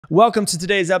Welcome to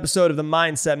today's episode of the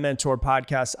Mindset Mentor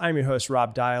Podcast. I'm your host,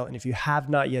 Rob Dial. And if you have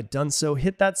not yet done so,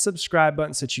 hit that subscribe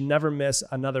button so that you never miss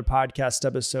another podcast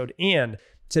episode. And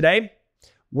today,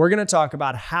 we're going to talk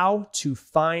about how to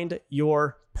find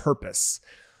your purpose.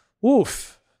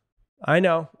 Oof. I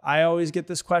know. I always get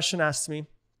this question asked to me.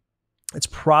 It's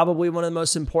probably one of the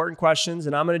most important questions,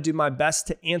 and I'm going to do my best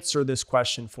to answer this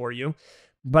question for you.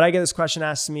 But I get this question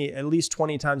asked to me at least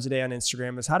 20 times a day on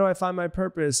Instagram is, how do I find my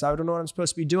purpose? I don't know what I'm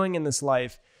supposed to be doing in this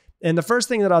life. And the first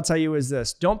thing that I'll tell you is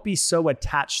this: don't be so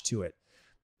attached to it,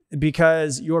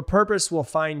 because your purpose will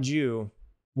find you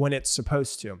when it's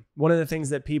supposed to. One of the things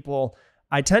that people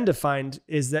I tend to find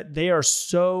is that they are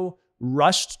so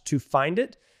rushed to find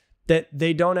it that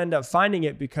they don't end up finding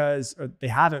it because, or they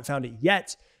haven't found it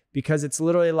yet, because it's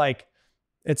literally like,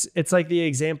 it's like the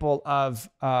example of,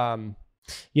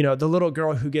 the little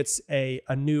girl who gets a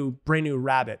brand new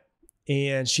rabbit,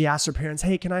 and she asks her parents,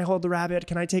 hey, can I hold the rabbit?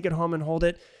 Can I take it home and hold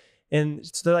it? And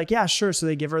so they're like, yeah, sure. So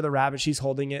they give her the rabbit, she's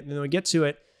holding it. And then when we get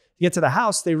to the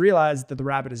house, they realize that the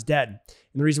rabbit is dead.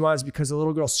 And the reason why is because the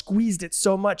little girl squeezed it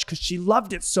so much because she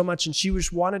loved it so much, and she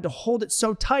wanted to hold it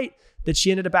so tight that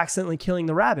she ended up accidentally killing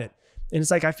the rabbit. And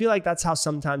it's like, I feel like that's how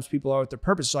sometimes people are with their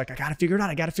purpose. They're like, I got to figure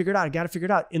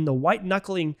it out. In the white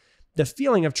knuckling, the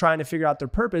feeling of trying to figure out their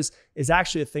purpose is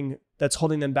actually a thing that's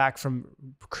holding them back from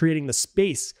creating the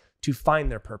space to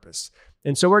find their purpose.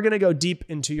 And so we're going to go deep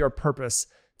into your purpose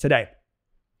today.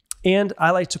 And I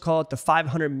like to call it the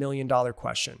 $500 million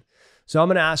question. So I'm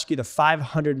going to ask you the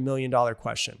 $500 million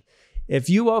question. If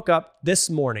you woke up this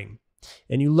morning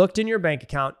and you looked in your bank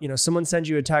account, someone sends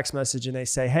you a text message and they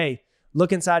say, hey,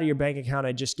 look inside of your bank account.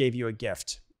 I just gave you a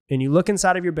gift. And you look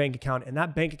inside of your bank account, and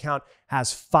that bank account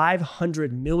has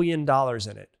 $500 million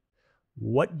in it.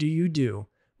 What do you do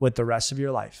with the rest of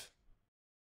your life?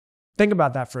 Think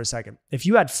about that for a second. If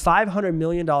you had $500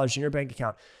 million in your bank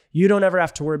account, you don't ever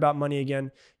have to worry about money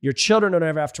again. Your children don't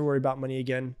ever have to worry about money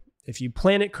again. If you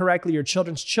plan it correctly, your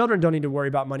children's children don't need to worry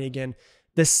about money again.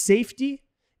 The safety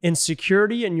and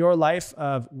security in your life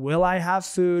of, will I have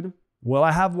food? Will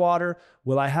I have water?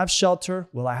 Will I have shelter?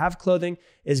 Will I have clothing?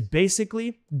 Is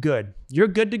basically good. You're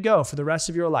good to go for the rest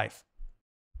of your life.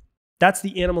 That's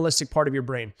the animalistic part of your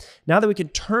brain. Now that we can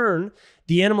turn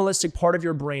the animalistic part of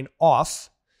your brain off,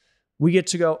 we get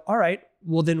to go, all right,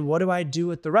 well then what do I do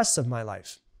with the rest of my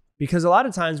life? Because a lot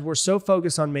of times we're so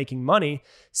focused on making money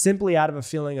simply out of a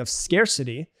feeling of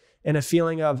scarcity and a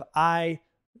feeling of, I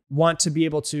want to be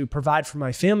able to provide for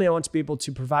my family. I want to be able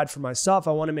to provide for myself.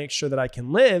 I want to make sure that I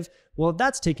can live. Well, if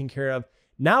that's taken care of,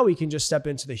 now we can just step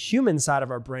into the human side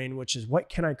of our brain, which is, what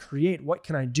can I create? What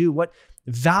can I do? What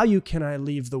value can I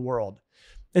leave the world?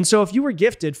 And so if you were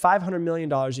gifted $500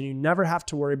 million and you never have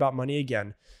to worry about money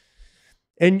again,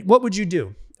 and what would you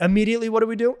do? Immediately, what do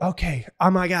we do? Okay,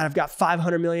 oh my God, I've got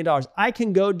 $500 million. I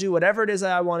can go do whatever it is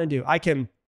that I want to do. I can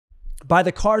buy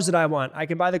the cars that I want. I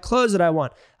can buy the clothes that I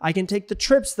want. I can take the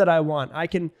trips that I want. I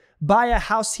can buy a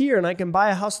house here, and I can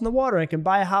buy a house in the water. I can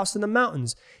buy a house in the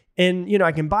mountains. And,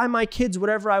 I can buy my kids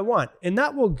whatever I want. And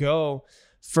that will go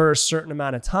for a certain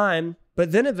amount of time.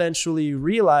 But then eventually you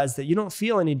realize that you don't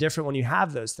feel any different when you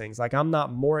have those things. Like, I'm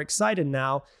not more excited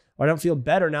now, or I don't feel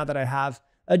better now that I have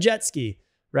a jet ski,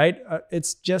 right?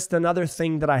 It's just another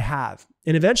thing that I have.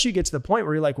 And eventually you get to the point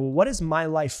where you're like, well, what is my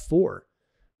life for?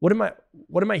 What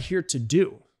am I here to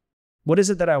do? What is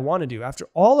it that I want to do? After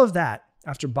all of that,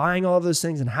 after buying all of those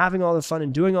things and having all the fun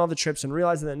and doing all the trips and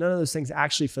realizing that none of those things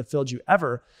actually fulfilled you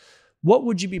ever, what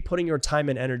would you be putting your time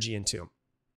and energy into?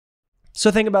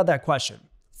 So think about that question.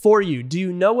 For you, do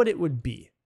you know what it would be?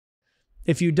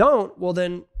 If you don't, well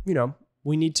then,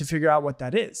 we need to figure out what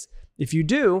that is. If you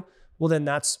do, well then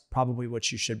that's probably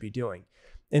what you should be doing.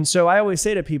 And so I always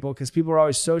say to people, because people are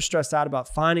always so stressed out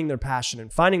about finding their passion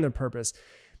and finding their purpose,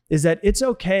 is that it's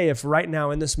okay if right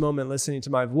now in this moment, listening to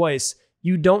my voice,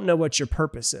 you don't know what your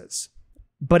purpose is.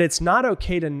 But it's not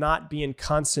okay to not be in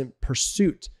constant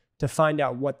pursuit to find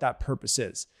out what that purpose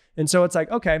is. And so it's like,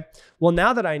 okay, well,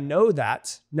 now that I know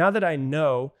that,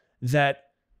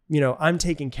 I'm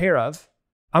taken care of,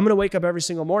 I'm going to wake up every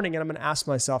single morning and I'm going to ask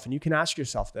myself, and you can ask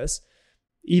yourself this,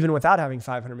 even without having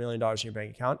 $500 million in your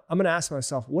bank account, I'm going to ask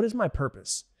myself, what is my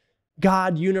purpose?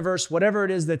 God, universe, whatever it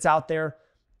is that's out there,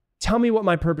 tell me what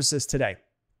my purpose is today.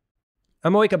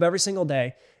 I'm going to wake up every single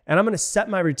day and I'm going to set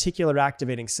my reticular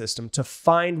activating system to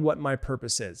find what my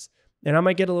purpose is. And I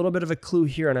might get a little bit of a clue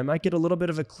here and I might get a little bit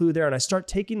of a clue there. And I start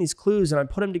taking these clues and I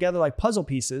put them together like puzzle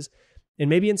pieces. And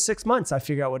maybe in 6 months, I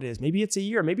figure out what it is. Maybe it's a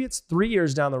year, maybe it's 3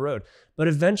 years down the road. But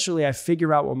eventually I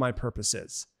figure out what my purpose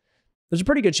is. There's a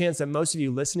pretty good chance that most of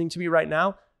you listening to me right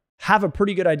now have a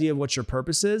pretty good idea of what your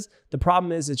purpose is. The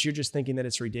problem is that you're just thinking that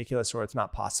it's ridiculous or it's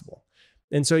not possible.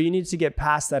 And so you need to get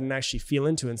past that and actually feel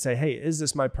into it and say, hey, is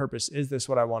this my purpose? Is this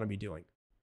what I want to be doing?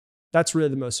 That's really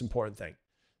the most important thing.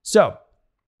 So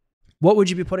what would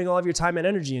you be putting all of your time and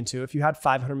energy into if you had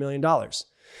 $500 million?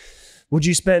 Would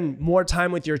you spend more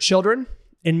time with your children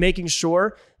and making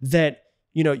sure that,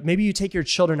 maybe you take your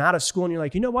children out of school and you're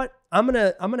like, you know what? I'm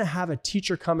going to have a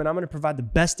teacher come and I'm going to provide the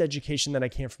best education that I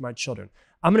can for my children.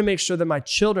 I'm going to make sure that my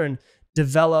children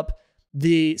develop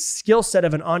the skill set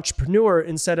of an entrepreneur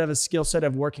instead of a skill set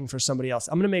of working for somebody else.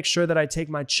 I'm going to make sure that I take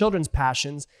my children's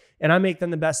passions and I make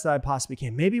them the best that I possibly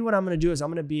can. Maybe what I'm going to do is I'm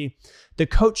going to be the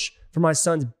coach for my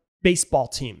son's baseball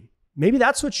team. Maybe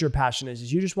that's what your passion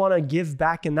is you just want to give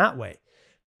back in that way.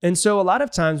 And so a lot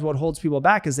of times what holds people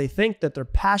back is they think that their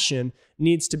passion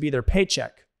needs to be their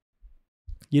paycheck.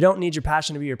 You don't need your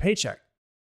passion to be your paycheck.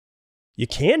 You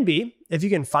can be. If you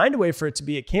can find a way for it to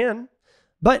be, it can.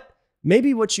 But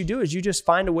maybe what you do is you just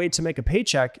find a way to make a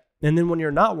paycheck. And then when you're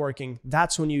not working,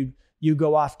 that's when you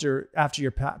go after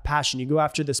your passion. You go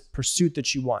after this pursuit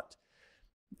that you want.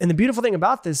 And the beautiful thing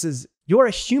about this is you're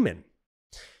a human.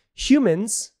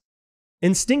 Humans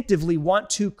instinctively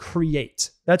want to create.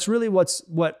 That's really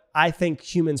what I think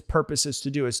humans' purpose is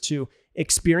to do, is to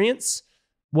experience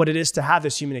what it is to have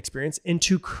this human experience and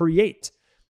to create.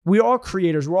 We are all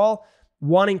creators. We're all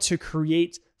wanting to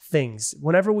create things.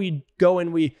 Whenever we go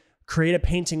and we create a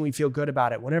painting, we feel good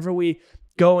about it. Whenever we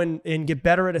go and get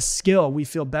better at a skill, we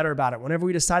feel better about it. Whenever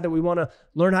we decide that we want to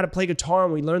learn how to play guitar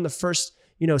and we learn the first,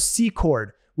 C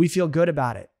chord, we feel good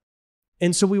about it.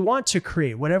 And so we want to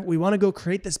create whatever we want to go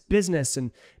create this business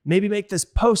and maybe make this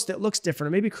post that looks different,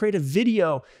 or maybe create a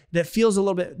video that feels a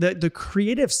little bit, the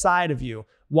creative side of you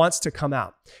wants to come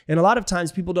out. And a lot of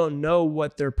times people don't know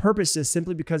what their purpose is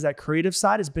simply because that creative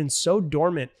side has been so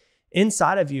dormant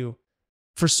inside of you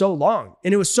for so long.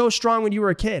 And it was so strong when you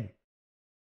were a kid.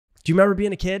 Do you remember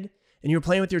being a kid and you were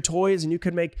playing with your toys and you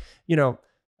could make, you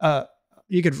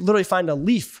could literally find a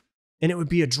leaf and it would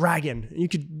be a dragon.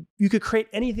 You could create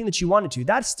anything that you wanted to.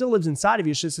 That still lives inside of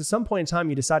you. It's just at some point in time,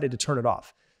 you decided to turn it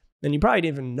off. And you probably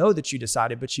didn't even know that you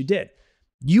decided, but you did.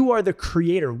 You are the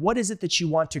creator. What is it that you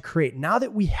want to create? Now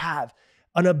that we have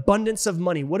an abundance of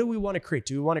money, what do we want to create?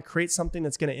 Do we want to create something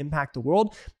that's going to impact the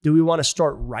world? Do we want to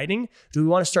start writing? Do we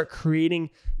want to start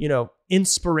creating,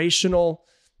 inspirational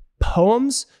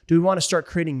poems? Do we want to start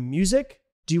creating music?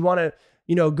 Do you want to,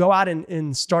 go out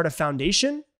and start a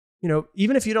foundation?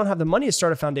 Even if you don't have the money to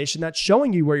start a foundation, that's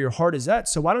showing you where your heart is at.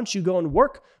 So why don't you go and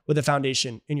work with a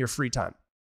foundation in your free time?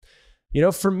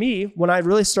 For me, when I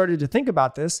really started to think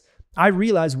about this, I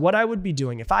realized what I would be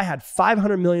doing if I had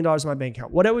 $500 million in my bank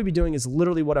account. What I would be doing is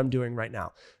literally what I'm doing right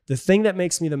now. The thing that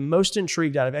makes me the most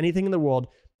intrigued out of anything in the world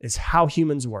is how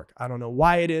humans work. I don't know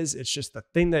why it is. It's just the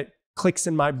thing that clicks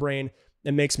in my brain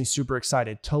and makes me super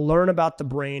excited to learn about the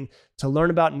brain, to learn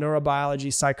about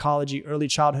neurobiology, psychology, early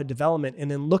childhood development, and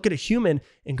then look at a human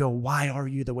and go, why are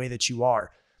you the way that you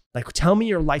are? Like, tell me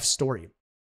your life story.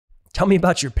 Tell me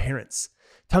about your parents.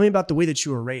 Tell me about the way that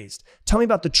you were raised. Tell me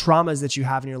about the traumas that you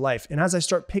have in your life. And as I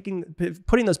start putting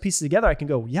those pieces together, I can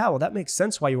go, yeah, well, that makes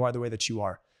sense why you are the way that you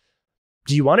are.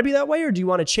 Do you want to be that way, or do you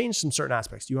want to change some certain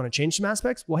aspects? Do you want to change some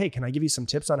aspects? Well, hey, can I give you some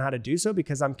tips on how to do so?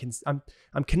 Because I'm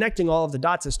connecting all of the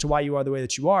dots as to why you are the way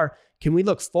that you are. Can we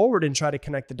look forward and try to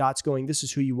connect the dots going, this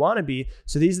is who you want to be.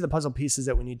 So these are the puzzle pieces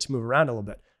that we need to move around a little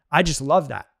bit. I just love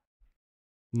that.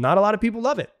 Not a lot of people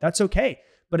love it. That's okay.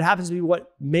 But it happens to be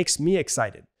what makes me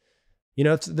excited.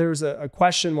 There was a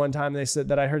question one time they said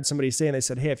that I heard somebody say, and they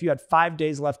said, hey, if you had 5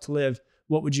 days left to live,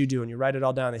 what would you do? And you write it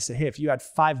all down. They said, hey, if you had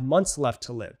 5 months left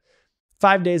to live,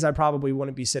 5 days, I probably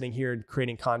wouldn't be sitting here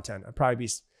creating content. I'd probably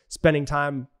be spending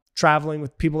time traveling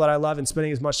with people that I love and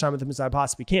spending as much time with them as I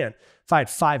possibly can. If I had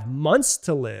 5 months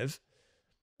to live,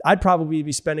 I'd probably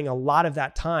be spending a lot of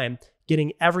that time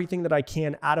getting everything that I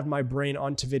can out of my brain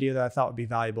onto video that I thought would be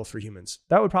valuable for humans.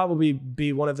 That would probably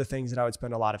be one of the things that I would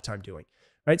spend a lot of time doing,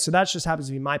 right? So that just happens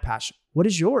to be my passion. What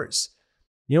is yours?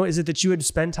 Is it that you would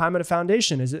spend time at a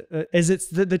foundation? Is it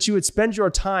that you would spend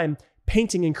your time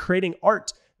painting and creating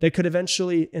art that could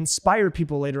eventually inspire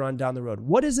people later on down the road?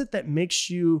 What is it that makes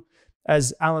you,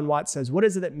 as Alan Watts says, what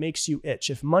is it that makes you itch?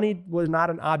 If money was not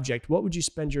an object, what would you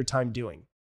spend your time doing?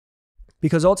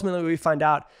 Because ultimately what we find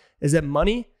out is that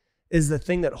money is the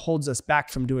thing that holds us back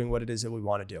from doing what it is that we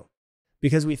want to do.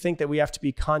 Because we think that we have to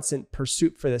be constant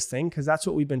pursuit for this thing, because that's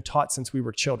what we've been taught since we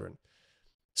were children.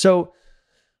 So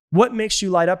what makes you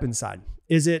light up inside?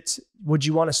 Would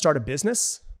you want to start a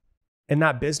business? In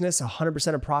that business,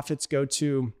 100% of profits go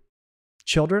to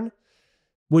children?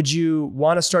 Would you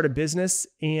want to start a business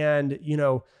and,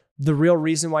 the real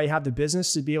reason why you have the business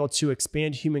is to be able to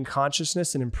expand human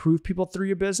consciousness and improve people through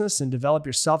your business and develop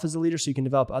yourself as a leader so you can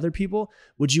develop other people?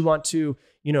 Would you want to,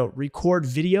 record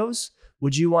videos?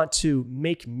 Would you want to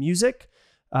make music?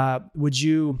 Would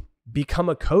you become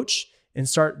a coach and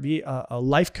be a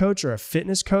life coach or a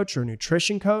fitness coach or a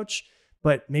nutrition coach?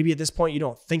 But maybe at this point, you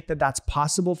don't think that that's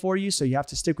possible for you. So you have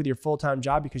to stick with your full-time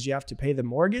job because you have to pay the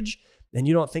mortgage. And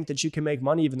you don't think that you can make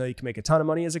money, even though you can make a ton of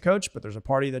money as a coach, but there's a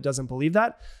party that doesn't believe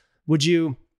that. Would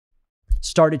you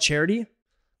start a charity?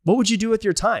 What would you do with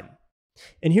your time?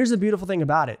 And here's the beautiful thing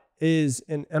about it is,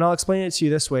 and I'll explain it to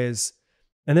you this way is,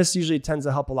 and this usually tends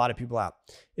to help a lot of people out,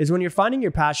 is when you're finding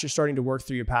your passion, you're starting to work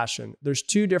through your passion. There's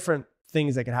two different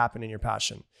things that can happen in your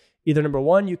passion. Either number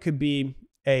one, you could be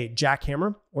a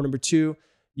jackhammer, or number two,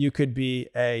 you could be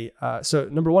so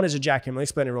number one is a jackhammer. Let me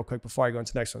explain it real quick before I go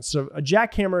into the next one. So a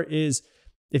jackhammer is,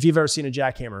 if you've ever seen a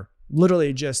jackhammer, literally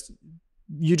you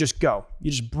just go. You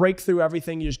just break through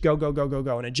everything. You just go, go, go, go,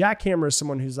 go. And a jackhammer is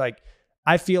someone who's like,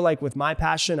 I feel like with my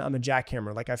passion, I'm a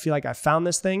jackhammer. Like I feel like I found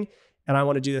this thing and I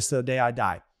want to do this till the day I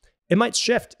die. It might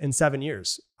shift in 7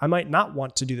 years. I might not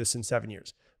want to do this in 7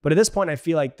 years. But at this point, I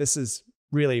feel like this is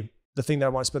really the thing that I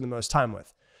want to spend the most time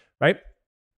with, right?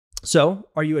 So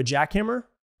are you a jackhammer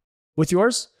with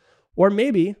yours? Or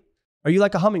maybe are you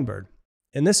like a hummingbird?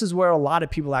 And this is where a lot of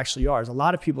people actually are. A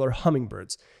lot of people are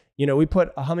hummingbirds. We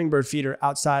put a hummingbird feeder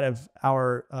outside of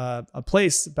our a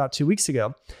place about 2 weeks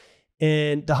ago,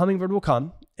 and the hummingbird will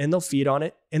come and they'll feed on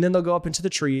it. And then they'll go up into the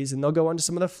trees and they'll go into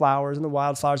some of the flowers and the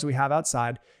wildflowers that we have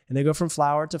outside. And they go from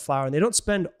flower to flower, and they don't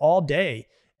spend all day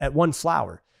at one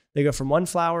flower. They go from one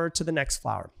flower to the next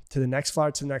flower, to the next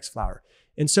flower, to the next flower.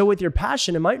 And so with your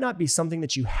passion, it might not be something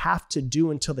that you have to do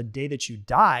until the day that you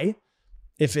die.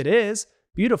 If it is,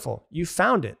 beautiful. You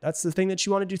found it. That's the thing that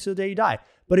you want to do till the day you die.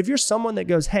 But if you're someone that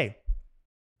goes, hey,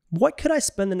 what could I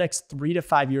spend the next 3 to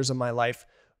 5 years of my life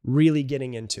really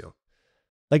getting into?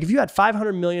 Like if you had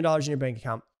 $500 million in your bank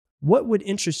account, what would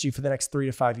interest you for the next 3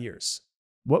 to 5 years?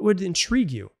 What would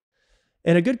intrigue you?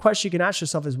 And a good question you can ask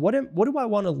yourself is, what do I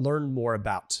want to learn more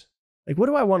about? Like, what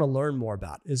do I want to learn more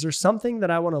about? Is there something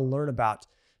that I want to learn about?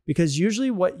 Because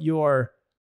usually what your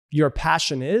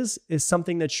passion is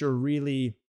something that you're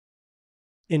really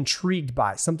intrigued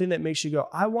by, something that makes you go,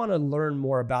 I want to learn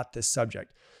more about this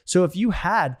subject. So if you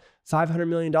had $500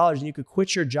 million and you could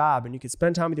quit your job and you could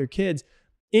spend time with your kids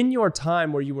in your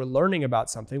time where you were learning about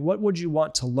something, what would you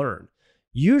want to learn?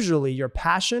 Usually your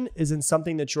passion is in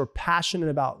something that you're passionate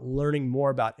about learning more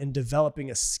about and developing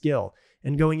a skill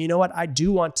and going, you know what? I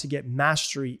do want to get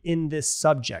mastery in this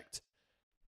subject.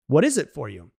 What is it for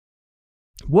you?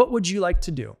 What would you like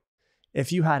to do?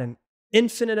 If you had an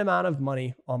infinite amount of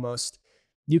money, almost,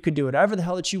 you could do whatever the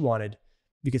hell that you wanted.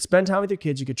 You could spend time with your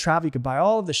kids. You could travel. You could buy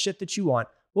all of the shit that you want.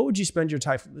 What would you spend your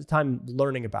time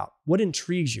learning about? What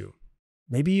intrigues you?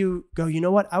 Maybe you go, you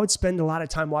know what? I would spend a lot of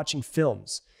time watching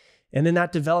films. And then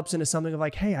that develops into something of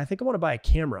like, hey, I think I want to buy a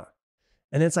camera.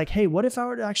 And then it's like, hey, what if I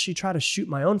were to actually try to shoot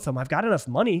my own film? I've got enough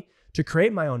money to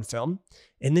create my own film.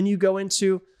 And then you go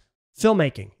into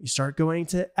filmmaking. You start going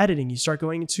into editing. You start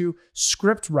going into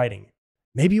script writing.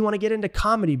 Maybe you want to get into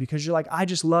comedy because you're like, I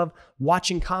just love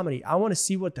watching comedy. I want to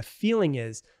see what the feeling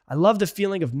is. I love the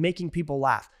feeling of making people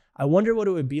laugh. I wonder what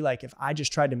it would be like if I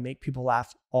just tried to make people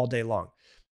laugh all day long.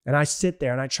 And I sit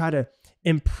there and I try to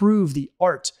improve the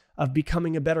art of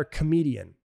becoming a better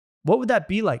comedian. What would that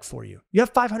be like for you? You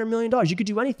have $500 million. You could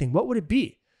do anything. What would it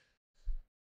be?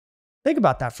 Think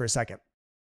about that for a second.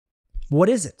 What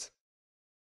is it?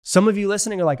 Some of you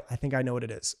listening are like, I think I know what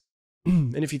it is.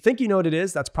 And if you think you know what it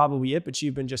is, that's probably it, but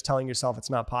you've been just telling yourself it's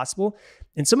not possible.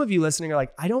 And some of you listening are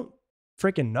like, I don't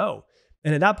freaking know.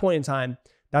 And at that point in time,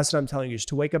 that's what I'm telling you, is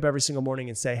to wake up every single morning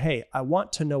and say, hey, I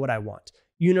want to know what I want.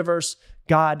 Universe,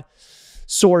 God,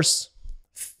 source,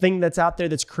 thing that's out there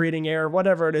that's creating air,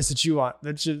 whatever it is that you want,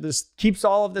 that just keeps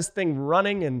all of this thing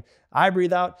running. And I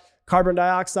breathe out carbon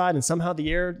dioxide, and somehow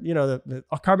the air, the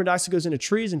carbon dioxide goes into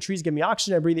trees, and trees give me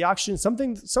oxygen. I breathe the oxygen.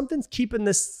 Something's keeping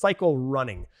this cycle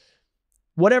running.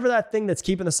 Whatever that thing that's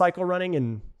keeping the cycle running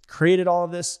and created all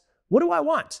of this, what do I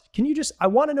want? I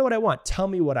want to know what I want. Tell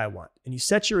me what I want. And you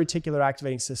set your reticular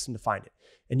activating system to find it.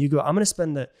 And you go, I'm going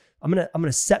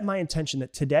to set my intention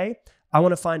that today I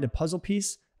want to find a puzzle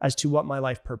piece as to what my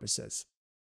life purpose is.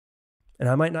 And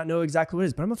I might not know exactly what it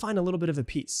is, but I'm going to find a little bit of a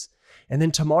piece. And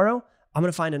then tomorrow, I'm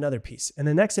going to find another piece. And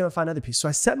the next day, I'm going to find another piece. So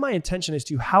I set my intention as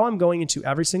to how I'm going into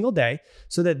every single day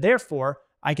so that therefore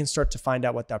I can start to find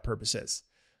out what that purpose is.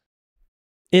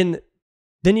 And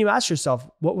then you ask yourself,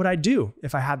 what would I do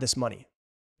if I had this money?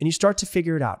 And you start to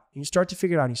figure it out. And you start to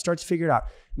figure it out. And you start to figure it out.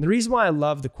 And the reason why I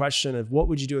love the question of what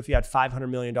would you do if you had $500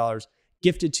 million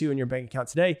gifted to in your bank account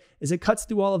today is it cuts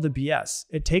through all of the BS.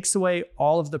 It takes away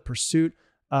all of the pursuit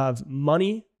of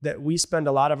money that we spend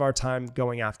a lot of our time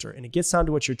going after. And it gets down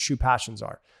to what your true passions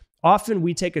are. Often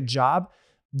we take a job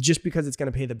just because it's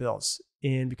going to pay the bills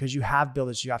and because you have bills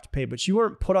that you have to pay, but you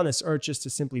weren't put on this earth just to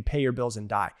simply pay your bills and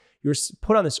die. You're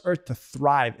put on this earth to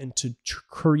thrive and to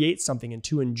create something and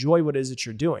to enjoy what it is that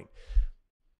you're doing.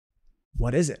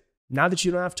 What is it? Now that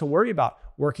you don't have to worry about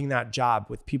working that job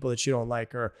with people that you don't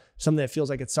like or something that feels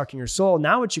like it's sucking your soul,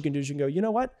 now what you can do is you can go, you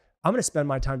know what? I'm going to spend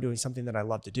my time doing something that I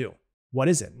love to do. What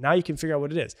is it? Now you can figure out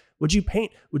what it is. Would you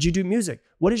paint? Would you do music?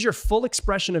 What is your full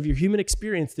expression of your human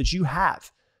experience that you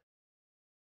have?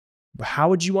 How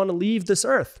would you want to leave this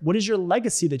earth? What is your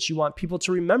legacy that you want people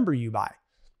to remember you by?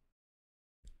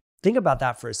 Think about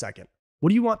that for a second. What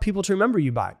do you want people to remember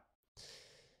you by?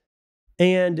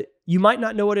 And you might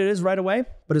not know what it is right away,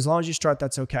 but as long as you start,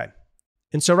 that's okay.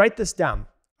 And so write this down.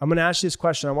 I'm going to ask you this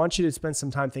question. I want you to spend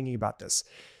some time thinking about this.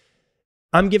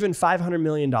 I'm given $500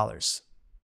 million.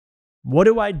 What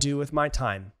do I do with my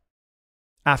time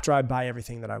after I buy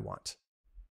everything that I want?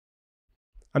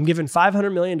 I'm given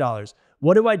 $500 million.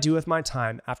 What do I do with my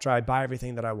time after I buy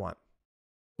everything that I want?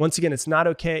 Once again, it's not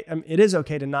okay. It is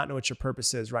okay to not know what your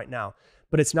purpose is right now,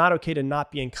 but it's not okay to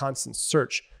not be in constant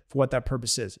search for what that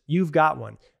purpose is. You've got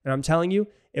one. And I'm telling you,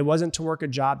 it wasn't to work a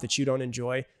job that you don't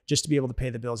enjoy just to be able to pay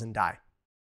the bills and die.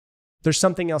 There's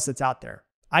something else that's out there.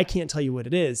 I can't tell you what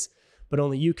it is, but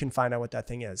only you can find out what that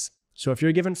thing is. So if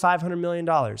you're given $500 million,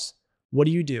 what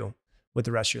do you do with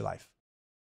the rest of your life?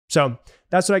 So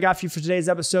that's what I got for you for today's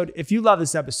episode. If you love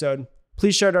this episode,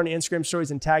 please share it on your Instagram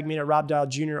stories and tag me at Rob Dial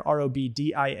Jr.,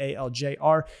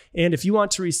 ROBDIALJR. And if you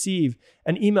want to receive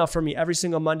an email from me every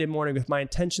single Monday morning with my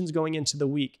intentions going into the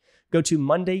week, go to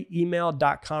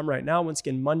mondayemail.com right now. Once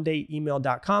again,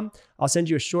 mondayemail.com. I'll send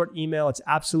you a short email. It's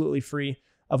absolutely free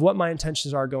of what my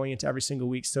intentions are going into every single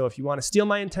week. So if you want to steal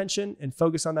my intention and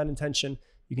focus on that intention,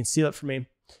 you can steal it from me.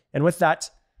 And with that,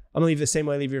 I'm going to leave the same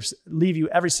way I leave you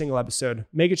every single episode.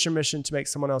 Make it your mission to make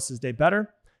someone else's day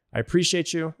better. I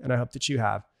appreciate you, and I hope that you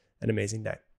have an amazing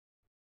day.